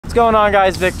What's going on,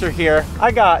 guys? Victor here.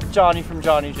 I got Johnny from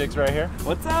Johnny Jigs right here.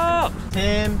 What's up?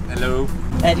 Tim. Hello.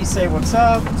 Eddie, say what's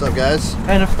up. What's up, guys?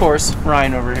 And of course,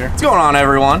 Ryan over here. What's going on,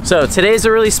 everyone? So today's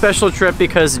a really special trip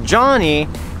because Johnny,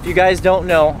 if you guys don't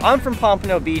know, I'm from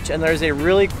Pompano Beach and there's a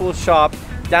really cool shop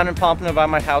down in Pompano by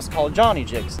my house called Johnny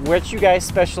Jigs, which you guys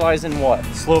specialize in what?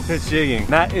 Slow pitch jigging.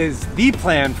 That is the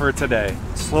plan for today.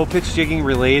 Slow pitch jigging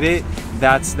related,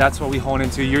 that's what we hone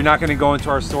into. You're not gonna go into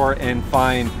our store and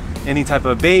find any type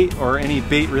of bait or any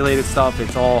bait related stuff.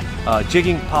 It's all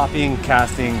jigging, popping,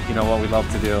 casting, you know, what we love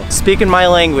to do. Speaking my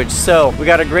language. So we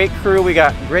got a great crew, we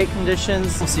got great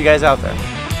conditions. We'll see you guys out there.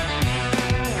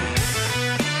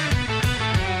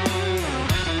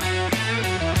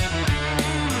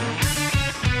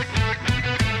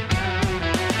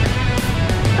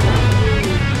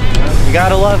 You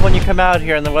gotta love when you come out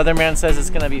here and the weatherman says it's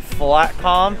gonna be flat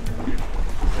calm.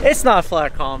 It's not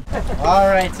flat calm. All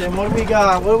right, Tim, what do we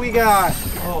got? What do we got?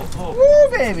 Oh. Woo,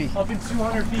 baby. Up in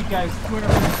 200 feet, guys. 200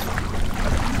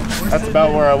 feet. That's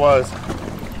about where I was.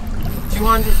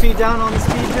 200 feet down on the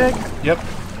speed jig? Yep.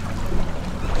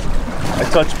 I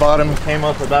touched bottom, came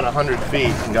up about 100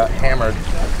 feet and got hammered.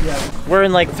 We're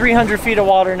in like 300 feet of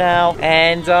water now,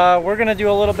 and we're gonna do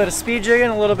a little bit of speed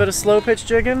jigging, a little bit of slow pitch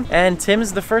jigging, and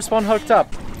Tim's the first one hooked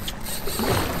up.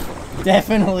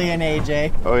 Definitely an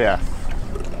AJ. Oh yeah.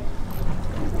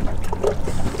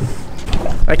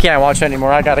 I can't watch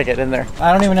anymore, I gotta get in there.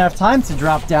 I don't even have time to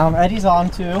drop down. Eddie's on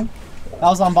too. That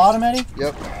was on bottom, Eddie?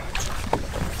 Yep.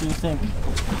 What do you think?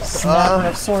 Snapper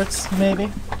of sorts, maybe?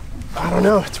 I don't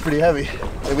know, it's pretty heavy.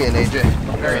 Maybe an AJ.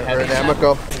 Very heavy. Or an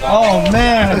Amico. Oh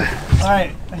man. All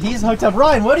right, he's hooked up.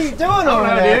 Ryan, what are you doing over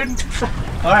there? Dude.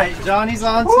 All right, Johnny's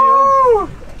on too.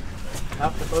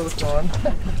 Have the boat on.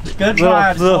 Good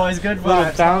vibes, boys. Good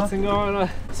vibes. Bouncing going on.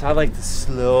 So I like to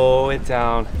slow it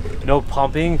down. No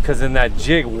pumping, because then that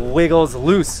jig wiggles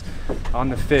loose on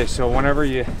the fish. So whenever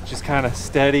you just kind of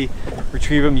steady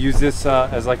retrieve them, use this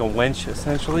as like a winch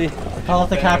essentially. Call it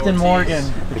the Captain Morgan.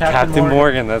 The Captain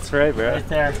Morgan, that's right, bro. Right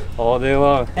there. All day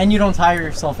long. And you don't tire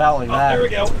yourself out like that. There we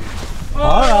go.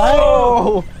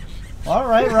 All right. All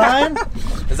right, Ryan.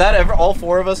 Is that all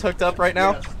four of us hooked up right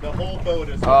now? Yes, the whole boat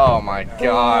is. Oh my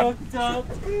god. Wow.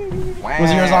 Wow.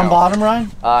 Was yours on bottom,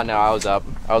 Ryan? No, I was up.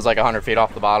 I was like 100 feet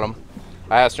off the bottom.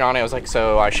 I asked Johnny, I was like,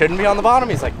 so I shouldn't be on the bottom?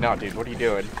 He's like, no, dude, what are you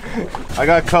doing? I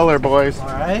got color, boys. All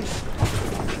right.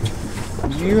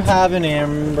 You have an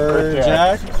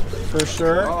amberjack for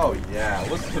sure. Oh yeah,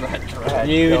 listen to that drag.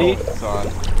 Beauty. Go, son.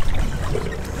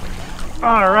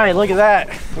 All right, look at that.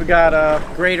 We got a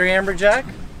greater amberjack.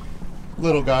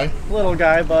 Little guy. Little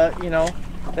guy, but you know,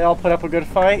 they all put up a good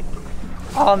fight.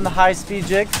 On the high-speed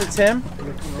jig for Tim.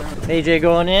 AJ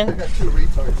going in. I got two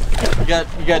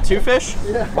retards. You got two fish?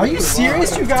 Yeah. Are you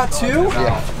serious? You got two?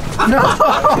 Yeah. No.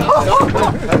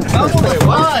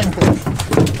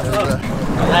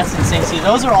 That's insane. See,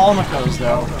 those are almacos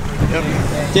though. Yep.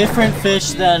 Different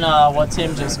fish than what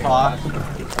Tim just caught.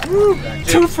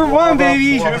 2 for 1,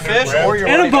 baby. 2 fish or your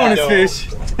And a bonus dough. fish.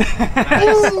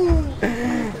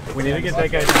 We need to get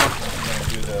that guy down.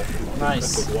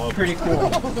 Nice. Pretty cool.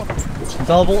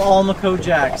 Double almaco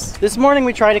jacks. This morning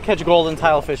we tried to catch golden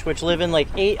tilefish, which live in like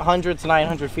 800 to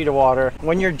 900 feet of water.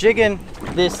 When you're jigging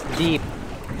this deep,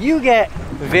 you get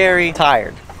very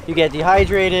tired. You get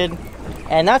dehydrated.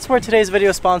 And that's where today's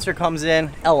video sponsor comes in,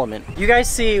 LMNT. You guys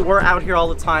see we're out here all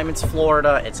the time. It's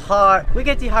Florida, it's hot. We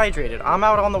get dehydrated. I'm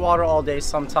out on the water all day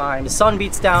sometimes. The sun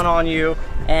beats down on you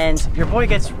and your boy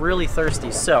gets really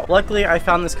thirsty. So luckily I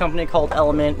found this company called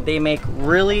LMNT. They make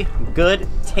really good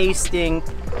tasting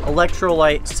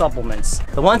electrolyte supplements.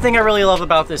 The one thing I really love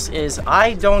about this is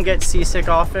I don't get seasick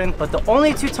often, but the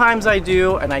only 2 times I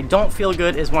do and I don't feel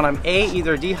good is when I'm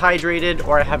either dehydrated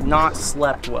or I have not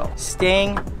slept well.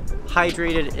 Staying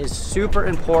hydrated is super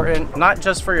important, not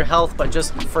just for your health, but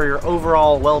just for your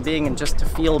overall well-being and just to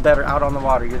feel better out on the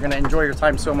water. You're gonna enjoy your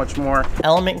time so much more.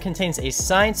 LMNT contains a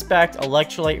science-backed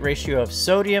electrolyte ratio of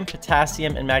sodium,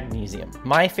 potassium, and magnesium.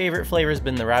 My favorite flavor has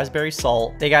been the raspberry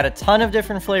salt. They got a ton of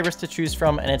different flavors to choose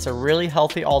from, and it's a really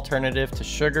healthy alternative to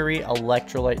sugary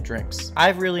electrolyte drinks.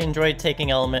 I've really enjoyed taking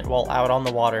LMNT while out on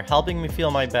the water, helping me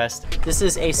feel my best. This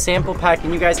is a sample pack,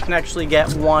 and you guys can actually get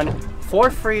one for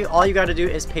free. All you got to do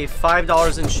is pay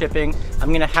 $5 in shipping.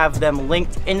 I'm gonna have them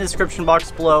linked in the description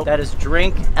box below. That is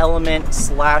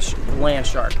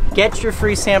drinklmnt/landshark. Get your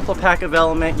free sample pack of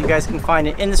LMNT. You guys can find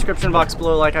it in the description box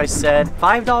below. Like I said,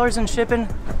 $5 in shipping.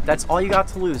 That's all you got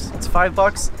to lose. It's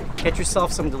 $5. Get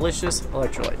yourself some delicious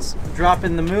electrolytes. Drop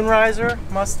in the Moonriser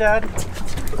mustad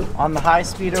on the High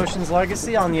Speed Ocean's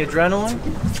Legacy on the adrenaline.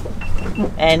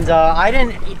 And I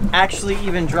didn't actually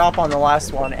even drop on the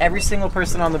last one. Every single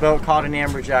person on the boat caught an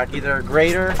amberjack, either a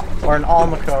greater or an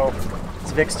almaco.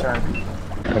 It's Vic's turn.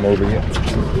 Come over here.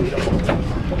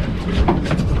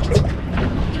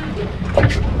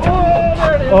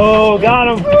 Oh, got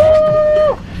him.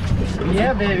 Woo!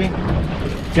 Yeah, baby.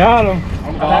 Got him.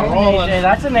 That's an AJ.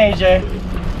 That's an AJ.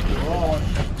 Rolling.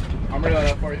 I'm reeling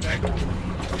up for you, Vic.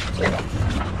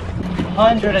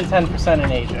 110% an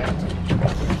AJ.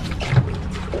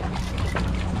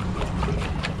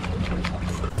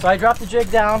 So I dropped the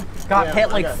jig down, got hit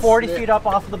like 40 feet up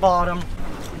off the bottom.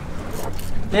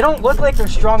 They don't look like they're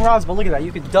strong rods, but look at that.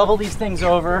 You could double these things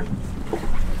over.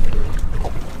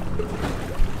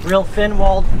 Real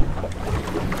thin-walled.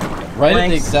 Right at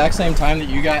the exact same time that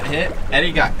you got hit,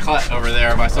 Eddie got cut over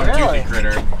there by some toothy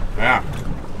critter. Yeah.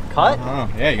 Cut?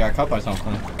 Yeah, you got cut by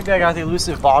something. Maybe I got the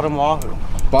elusive bottom wahoo.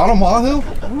 Bottom wahoo?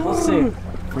 We'll see.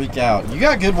 Freak out. You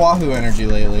got good wahoo energy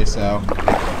lately, so.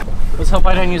 Let's hope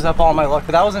I didn't use up all my luck,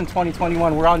 but that was in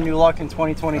 2021. We're on new luck in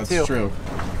 2022. That's true.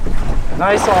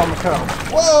 Nice almaco.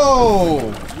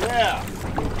 Whoa! Yeah.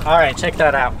 All right, check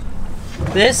that out.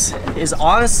 This is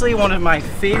honestly one of my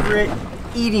favorite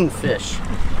eating fish.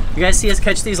 You guys see us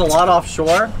catch these a lot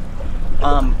offshore.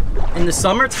 In the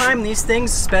summertime, these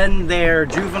things spend their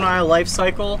juvenile life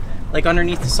cycle like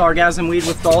underneath the sargassum weed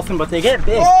with dolphin, but they get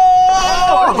big.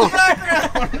 Oh!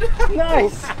 Background!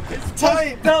 Nice. It's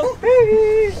tight. No,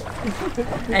 baby.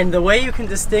 And the way you can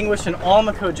distinguish an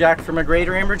almaco jack from a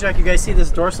greater amberjack, you guys see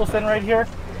this dorsal fin right here?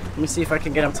 Let me see if I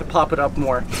can get him to pop it up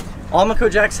more.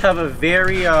 Almaco jacks have a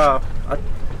very, a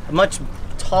much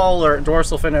taller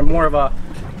dorsal fin and more of a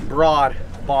broad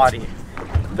body.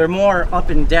 They're more up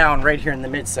and down right here in the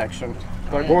midsection.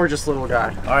 But gorgeous little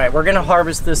guy. All right, we're gonna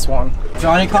harvest this one.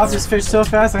 Johnny caught this fish so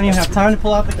fast, I didn't even have time to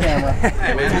pull out the camera.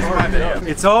 Hey man, this is my video.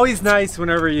 It's always nice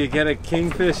whenever you get a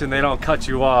kingfish and they don't cut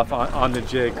you off on the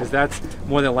jig, because that's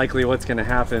more than likely what's gonna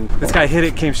happen. This guy hit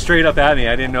it, came straight up at me.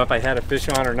 I didn't know if I had a fish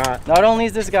on or not. Not only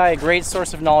is this guy a great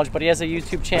source of knowledge, but he has a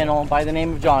YouTube channel by the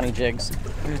name of Johnny Jigs.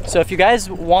 So if you guys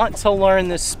want to learn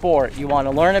this sport, you want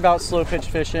to learn about slow pitch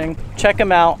fishing, check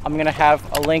him out. I'm gonna have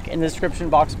a link in the description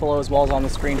box below as well as on the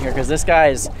screen here, because this guy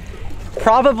is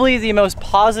probably the most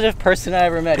positive person I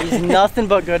ever met. He's nothing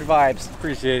but good vibes.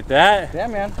 Appreciate that. Yeah,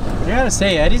 man. I gotta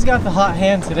say, Eddie's got the hot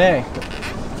hand today.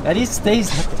 Eddie stays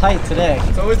tight today.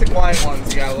 It's always the quiet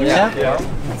ones you gotta look at. Yeah.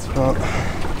 Nice.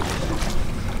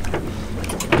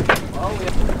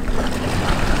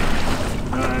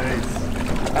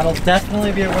 That'll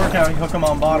definitely be a workout when you hook him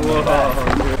on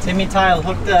bottom. Timmy Tile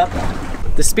hooked up.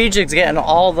 The speed jig's getting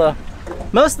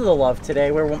most of the love today.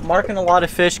 We're marking a lot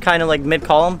of fish kind of like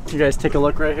mid-column. You guys take a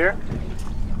look right here.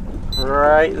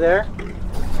 Right there.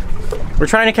 We're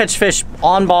trying to catch fish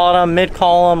on bottom,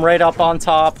 mid-column, right up on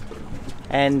top.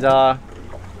 And I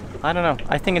don't know.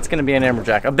 I think it's gonna be an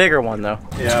amberjack. A bigger one though.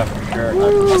 Yeah, for sure.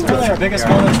 That's really our biggest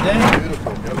one of the day.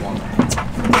 Beautiful, good one.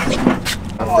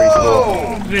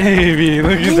 Whoa! Baby,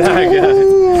 look at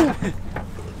that guy.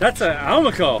 That's an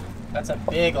almaco. That's a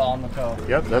big almaco.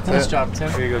 Yep, that's Nice it. job,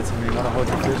 Tim. Here you go, Tim. You want to hold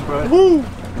the fish, bro? Woo!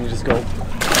 And you just go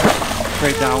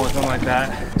straight down with him like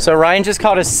that. So Ryan just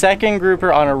caught his second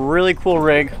grouper on a really cool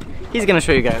rig. He's gonna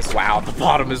show you guys. Wow, the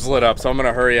bottom is lit up, so I'm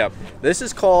gonna hurry up. This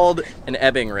is called an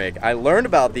ebbing rig. I learned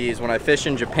about these when I fished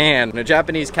in Japan. And a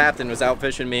Japanese captain was out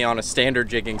fishing me on a standard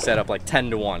jigging setup, like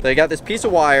 10 to 1. They got this piece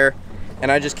of wire, and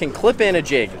I just can clip in a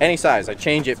jig, any size. I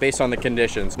change it based on the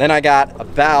conditions. Then I got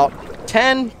about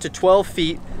 10 to 12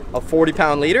 feet a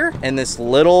 40-pound leader and this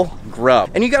little grub.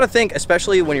 And you gotta think,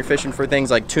 especially when you're fishing for things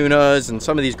like tunas and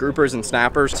some of these groupers and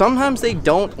snappers, sometimes they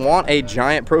don't want a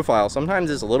giant profile. Sometimes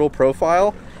this little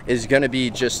profile is gonna be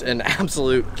just an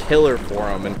absolute killer for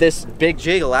them. And this big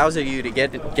jig allows you to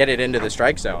get it into the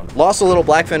strike zone. Lost a little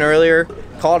blackfin earlier,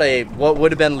 caught a what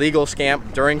would have been legal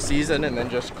scamp during season, and then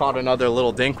just caught another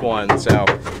little dink one. So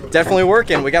definitely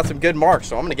working. We got some good marks,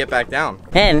 so I'm gonna get back down.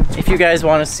 And if you guys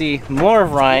want to see more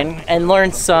of Ryan and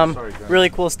learn some really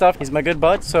cool stuff, he's my good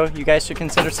bud, so you guys should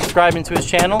consider subscribing to his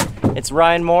channel. It's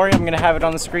Ryan Mori. I'm gonna have it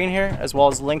on the screen here, as well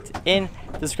as linked in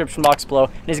the description box below.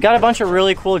 And he's got a bunch of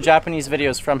really cool Japanese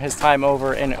videos from his time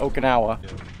over in Okinawa.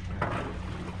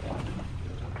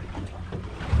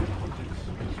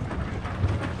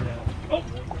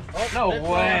 No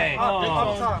way.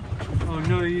 Oh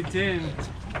no, you didn't.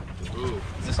 Ooh,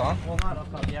 is this on? Well, not up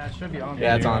top. Yeah, it should be on.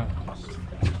 Yeah, it's on.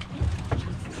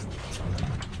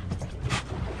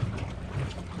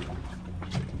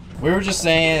 We were just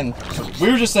saying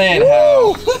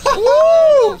how.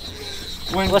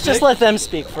 Let's just let them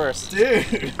speak first.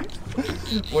 Dude,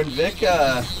 when Vic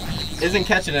isn't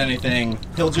catching anything,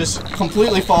 he'll just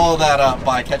completely follow that up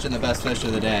by catching the best fish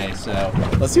of the day. So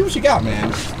let's see what you got,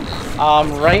 man.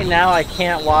 Right now, I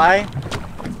can't lie.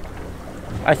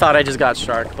 I thought I just got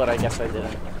shark, but I guess I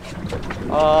didn't.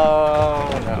 Oh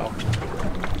no.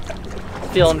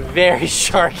 Feeling very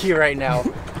sharky right now.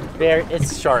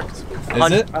 It's sharked.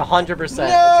 Is it? 100%. It's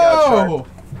got No! shark.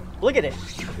 Look at it.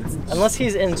 Unless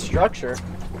he's in structure.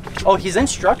 Oh, he's in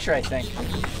structure, I think.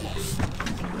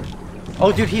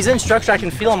 Oh, dude, he's in structure. I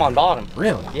can feel him on bottom.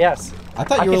 Really? Yes. I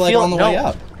thought you were like on the way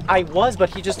up. I was,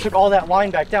 but he just took all that line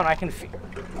back down. I can feel.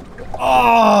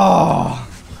 Oh!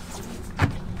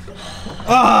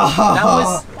 Oh! That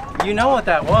was, you know what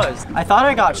that was. I thought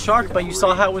I got shark, but you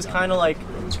saw how it was kind of like,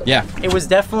 Yeah. it was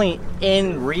definitely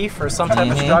in reef or some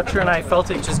type of structure, and I felt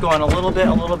it just going a little bit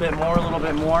more, a little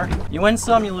bit more. You win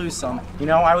some, you lose some. You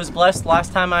know, I was blessed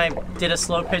last time I did a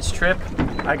slow pitch trip.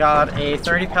 I got a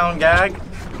 30-pound gag.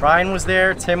 Ryan was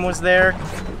there, Tim was there.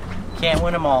 Can't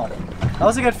win them all. That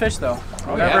was a good fish though,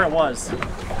 whatever it was.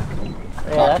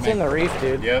 Yeah, that's in the reef,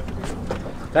 dude. Yep.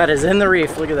 That is in the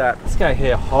reef, look at that. This guy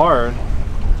hit hard,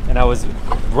 and I was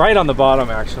right on the bottom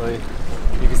actually.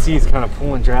 You can see he's kind of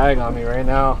pulling drag on me right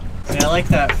now. Yeah, I like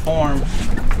that form.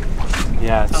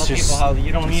 Yeah, it's Tell just people how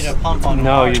you don't need a pump on.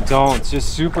 No, you don't. It's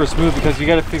just super smooth because you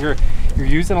got to figure you're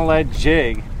using a lead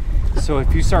jig. So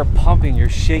if you start pumping, you're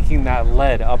shaking that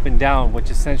lead up and down, which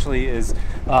essentially is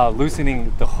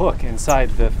loosening the hook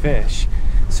inside the fish.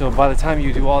 So by the time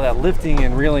you do all that lifting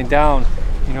and reeling down,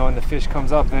 you know, and the fish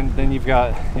comes up, then you've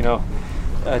got, you know,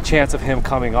 a chance of him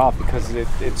coming off because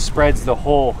it spreads the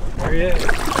whole. There he is.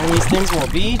 And these things will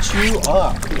beat you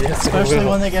up, especially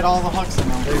when they get all the hooks in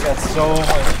them. They've got so much.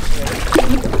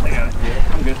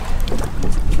 I'm good.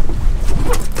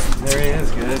 There he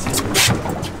is, guys.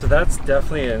 So that's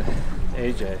definitely an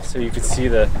AJ. So you can see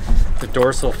the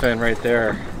dorsal fin right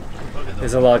there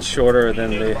is a lot shorter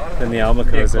than the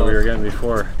almacos that we were getting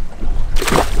before.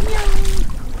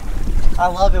 I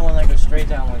love it when they go straight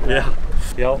down like that.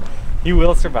 Yeah. Yep. He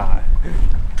will survive.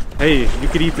 Hey, you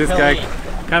could eat this guy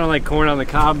kind of like corn on the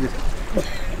cob.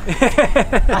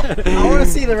 I want to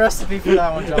see the recipe for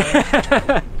that one, Johnny.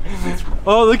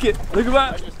 Oh, look at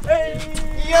that.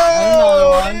 Hey,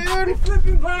 Yo, dude,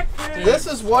 flipping blackfish. this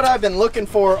is what I've been looking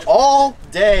for all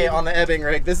day on the ebbing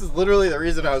rig. This is literally the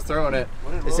reason I was throwing it,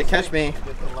 is to catch me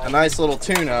a nice little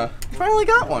tuna. Finally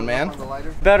got one, man.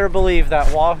 Better believe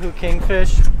that wahoo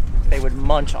kingfish, they would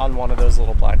munch on one of those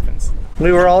little blackfins.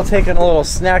 We were all taking a little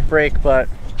snack break, but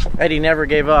Eddie never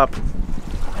gave up.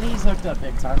 And he's hooked up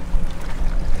big time.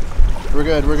 We're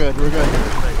good, we're good, we're good.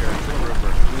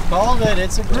 We called it,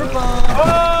 it's a grouper.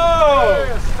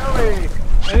 Oh! Snowy!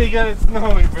 And he got it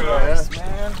snowy, bro. Nice,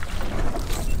 man.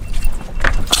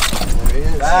 There he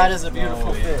is. That is a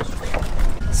beautiful fish.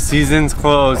 Season's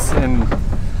closed, and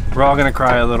we're all gonna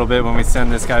cry a little bit when we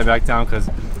send this guy back down because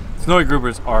snowy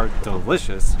groupers are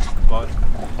delicious, but it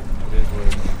is what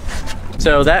it is.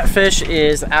 So that fish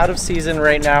is out of season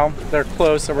right now. They're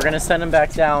closed, so we're gonna send him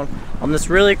back down on this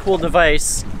really cool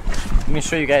device. Let me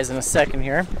show you guys in a second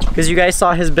here. Because you guys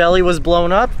saw his belly was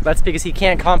blown up. That's because he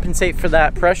can't compensate for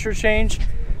that pressure change.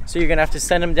 So you're gonna have to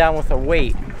send him down with a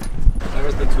weight.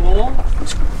 There's the tool.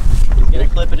 He's gonna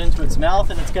clip it into its mouth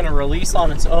and it's gonna release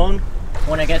on its own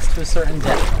when it gets to a certain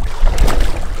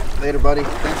depth. Later, buddy.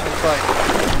 Thanks for the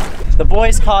fight. The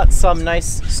boys caught some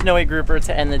nice snowy grouper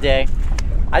to end the day.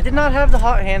 I did not have the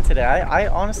hot hand today. I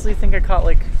honestly think I caught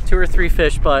like 2 or 3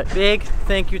 fish, but big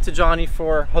thank you to Johnny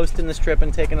for hosting this trip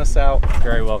and taking us out.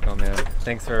 Very welcome, man.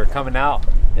 Thanks for coming out.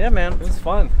 Yeah, man. It was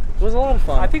fun. It was a lot of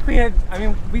fun. I think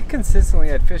we consistently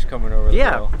had fish coming over the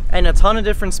bow. And a ton of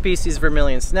different species: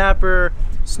 vermilion snapper,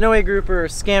 snowy grouper,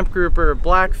 scamp grouper,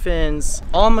 blackfins,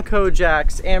 almaco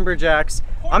jacks, amberjacks.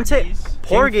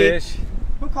 Porgy. Kingfish.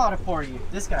 Who caught a porgy?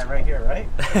 This guy right here, right?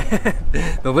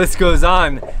 The list goes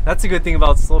on. That's a good thing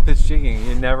about slow pitch jigging.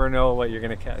 You never know what you're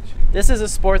gonna catch. This is a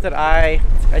sport that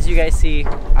as you guys see,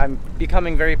 I'm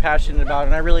becoming very passionate about,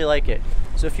 and I really like it.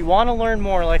 So if you want to learn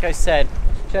more, like I said,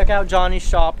 check out Johnny's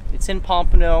shop. It's in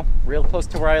Pompano, real close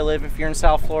to where I live. If you're in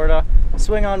South Florida,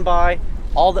 swing on by.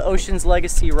 All the Ocean's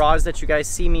Legacy rods that you guys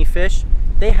see me fish,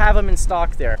 they have them in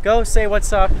stock there. Go say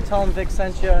what's up, tell them Vic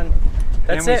sent you, and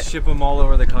that's it. And we ship them all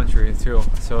over the country too.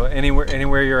 So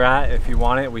anywhere you're at, if you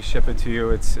want it, we ship it to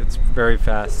you. It's very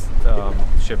fast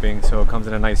shipping, so it comes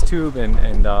in a nice tube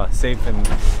and safe, and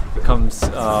it comes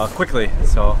quickly.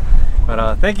 So,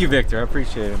 but thank you, Victor. I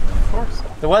appreciate it, man. Of course.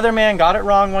 The weatherman got it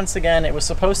wrong once again. It was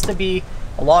supposed to be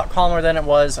a lot calmer than it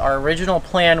was. Our original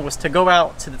plan was to go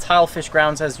out to the tilefish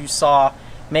grounds, as you saw,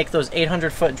 make those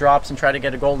 800-foot drops and try to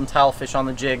get a golden tilefish on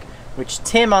the jig, which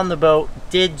Tim on the boat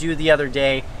did do the other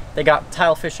day. They got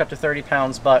tile fish up to 30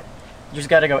 pounds, but you just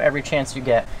gotta go every chance you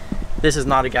get. This is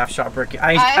not a gaff shot brick.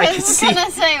 I was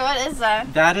gonna say, what is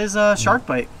that? That is a shark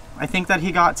bite. I think that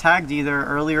he got tagged either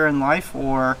earlier in life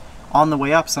or on the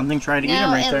way up. Something tried to eat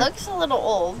him right there. It looks a little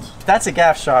old. That's a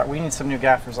gaff shot. We need some new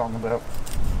gaffers on the boat.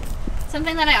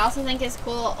 Something that I also think is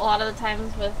cool a lot of the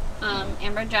times with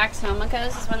amberjack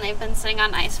tomacos is when they've been sitting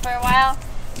on ice for a while,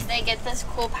 they get this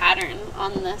cool pattern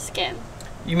on the skin.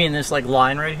 You mean this like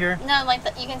line right here? No, like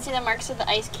you can see the marks of the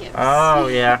ice cubes. Oh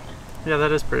yeah. Yeah,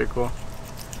 that is pretty cool.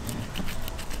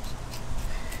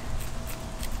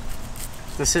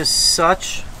 This is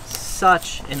such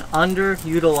an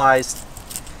underutilized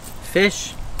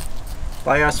fish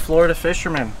by us Florida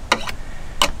fishermen.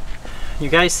 You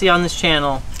guys see on this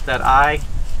channel that I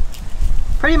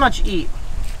pretty much eat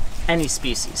any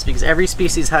species because every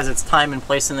species has its time and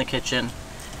place in the kitchen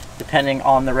depending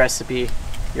on the recipe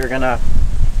you're gonna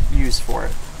use for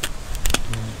it.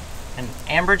 And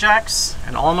amberjacks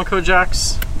and almaco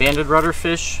jacks, banded rudder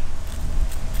fish,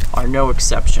 are no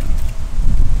exception.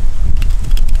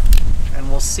 And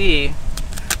we'll see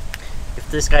if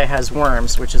this guy has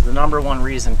worms, which is the #1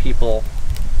 reason people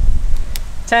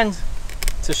tend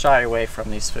to shy away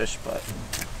from these fish, but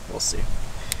we'll see.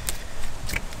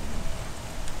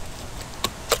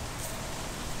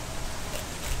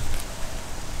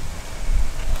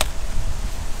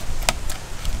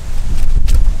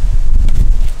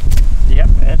 Yep,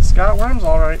 it's got worms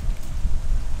all right.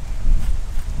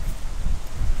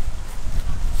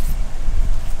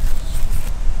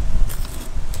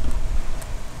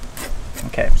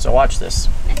 Okay, so watch this.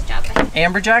 Nice job.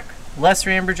 Amberjack, lesser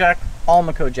amberjack,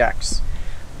 almaco jacks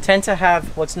tend to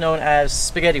have what's known as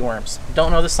spaghetti worms.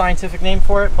 Don't know the scientific name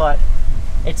for it, but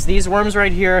it's these worms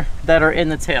right here that are in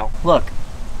the tail. Look,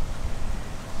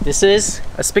 this is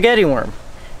a spaghetti worm.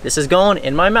 This is going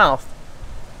in my mouth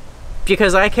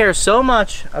because I care so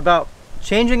much about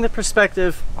changing the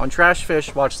perspective on trash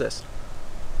fish. Watch this.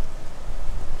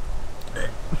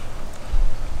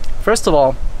 First of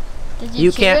all, did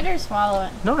you chew it or swallow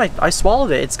it? No, I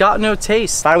swallowed it. It's got no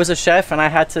taste. If I was a chef and I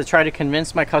had to try to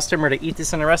convince my customer to eat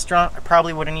this in a restaurant, I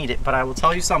probably wouldn't eat it. But I will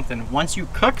tell you something. Once you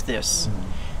cook this,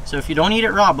 so if you don't eat it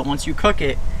raw, but once you cook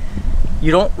it,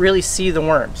 you don't really see the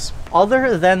worms.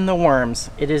 Other than the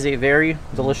worms, it is a very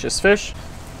delicious fish.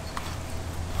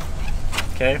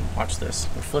 Okay, watch this.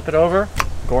 We flip it over.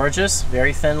 Gorgeous,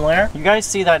 very thin layer. You guys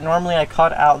see that normally I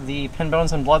cut out the pin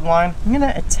bones and bloodline. I'm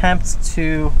gonna attempt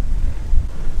to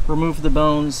remove the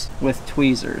bones with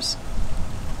tweezers.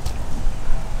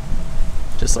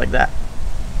 Just like that.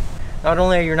 Not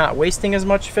only are you not wasting as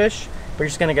much fish, but you're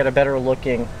just gonna get a better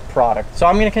looking product. So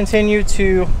I'm gonna continue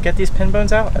to get these pin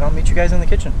bones out and I'll meet you guys in the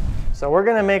kitchen. So we're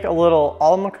gonna make a little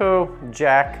almaco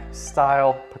jack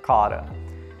style piccata.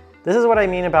 This is what I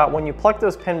mean about when you pluck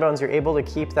those pin bones, you're able to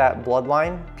keep that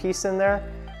bloodline piece in there.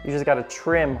 You just gotta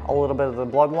trim a little bit of the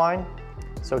bloodline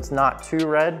so it's not too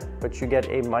red, but you get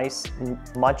a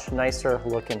much nicer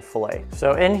looking fillet.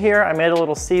 So in here, I made a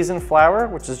little seasoned flour,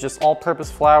 which is just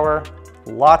all-purpose flour,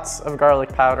 lots of garlic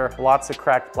powder, lots of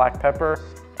cracked black pepper,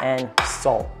 and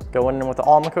salt. Going in with the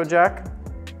almaco jack.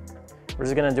 We're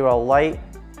just gonna do a light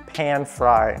pan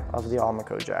fry of the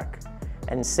almaco jack.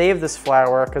 And save this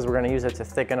flour because we're gonna use it to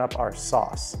thicken up our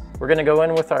sauce. We're gonna go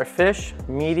in with our fish,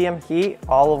 medium heat,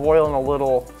 olive oil in a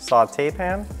little saute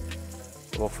pan,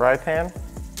 little fry pan.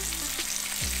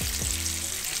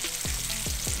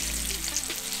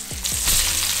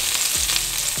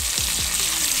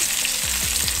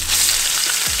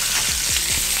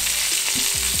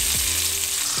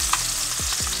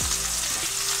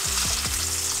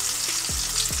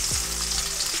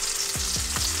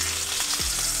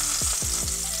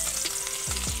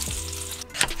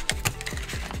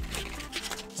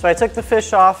 So I took the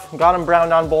fish off, got them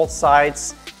browned on both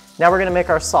sides. Now we're gonna make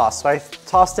our sauce. So I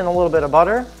tossed in a little bit of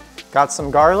butter, got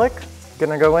some garlic,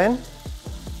 gonna go in,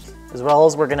 as well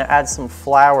as we're gonna add some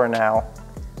flour now,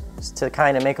 just to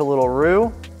kind of make a little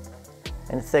roux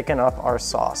and thicken up our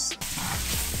sauce.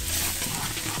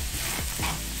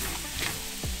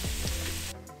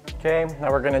 Okay, now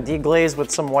we're gonna deglaze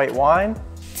with some white wine.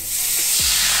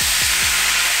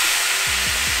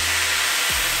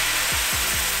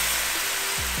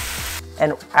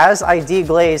 And as I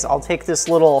deglaze, I'll take this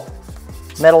little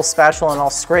metal spatula and I'll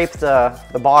scrape the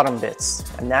bottom bits.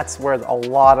 And that's where a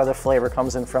lot of the flavor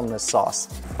comes in from this sauce.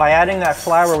 By adding that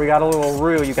flour, we got a little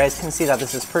roux. You guys can see that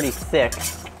this is pretty thick.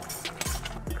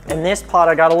 In this pot,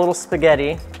 I got a little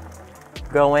spaghetti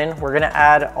going. We're gonna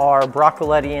add our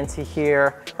broccoletti into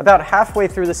here about halfway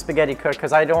through the spaghetti cook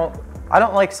because I don't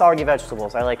like soggy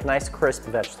vegetables. I like nice crisp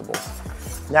vegetables.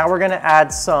 Now we're gonna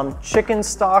add some chicken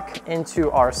stock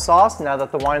into our sauce now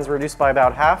that the wine's reduced by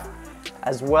about half,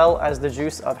 as well as the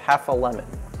juice of half a lemon.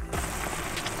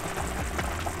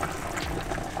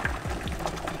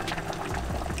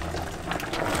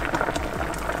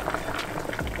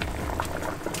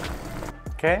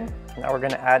 Okay, now we're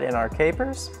gonna add in our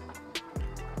capers.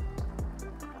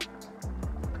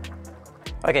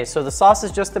 Okay, so the sauce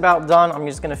is just about done. I'm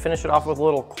just gonna finish it off with a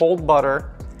little cold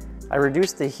butter. I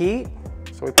reduced the heat,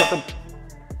 so we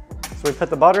put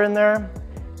the butter in there,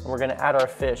 and we're gonna add our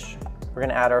fish. We're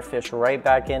gonna add our fish right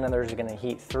back in, and they're just gonna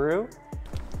heat through.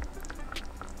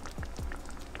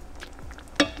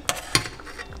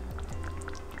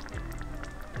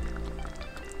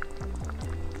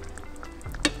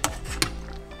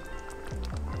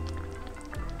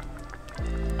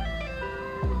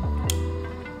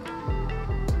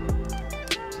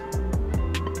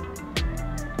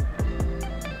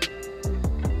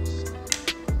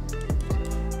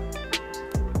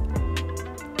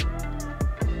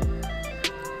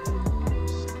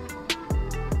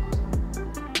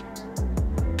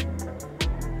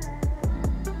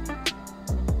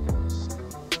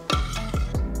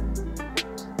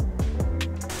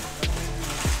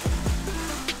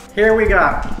 Here we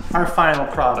got our final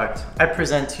product. I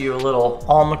present to you a little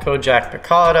Almaco Jack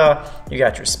piccata. You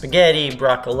got your spaghetti,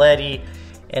 broccoletti,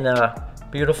 and a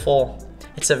beautiful,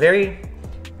 it's a very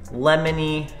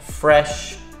lemony,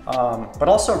 fresh, but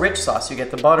also rich sauce. You get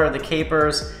the butter, the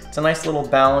capers. It's a nice little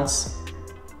balance.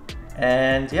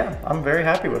 And yeah, I'm very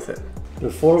happy with it.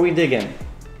 Before we dig in,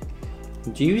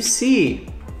 do you see,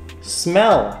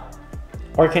 smell,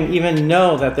 or can even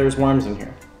know that there's worms in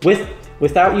here?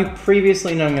 Without you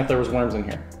previously knowing that there was worms in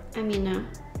here. I mean, no.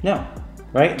 No,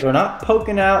 right? They're not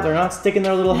poking out, they're not sticking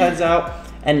their little heads out.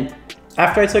 And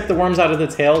after I took the worms out of the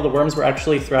tail, the worms were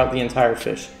actually throughout the entire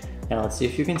fish. Now let's see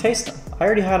if you can taste them. I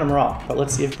already had them raw, but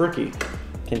let's see if Brookie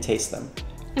can taste them.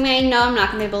 I mean, I know I'm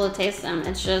not gonna be able to taste them.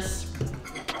 It's just,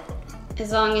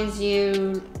 as long as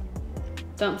you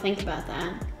don't think about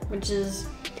that, which is,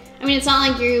 I mean, it's not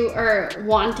like you are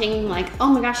wanting like, oh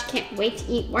my gosh, I can't wait to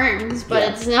eat worms, but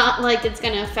it's not like it's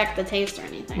gonna affect the taste or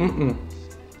anything.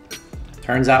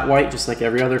 Turns out white just like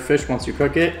every other fish once you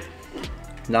cook it.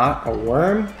 Not a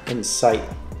worm in sight.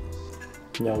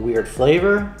 No weird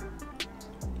flavor.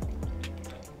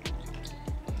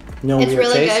 No weird taste.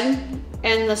 It's really good,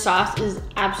 and the sauce is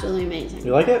absolutely amazing.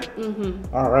 You like it?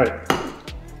 All right.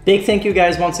 Big thank you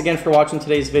guys once again for watching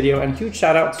today's video, and huge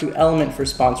shout out to LMNT for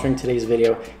sponsoring today's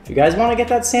video. If you guys want to get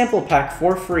that sample pack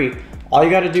for free, all you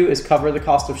got to do is cover the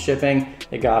cost of shipping.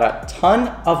 It got a ton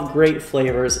of great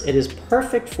flavors. It is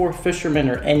perfect for fishermen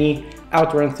or any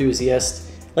outdoor enthusiast.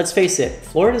 Let's face it,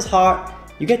 Florida's hot,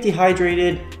 you get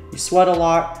dehydrated, you sweat a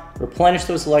lot, replenish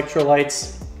those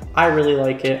electrolytes. I really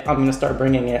like it. I'm gonna start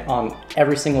bringing it on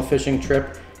every single fishing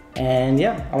trip. And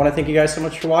yeah, I wanna thank you guys so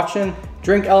much for watching.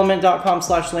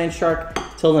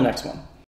 DrinkLMNT.com/landshark. Till the next one.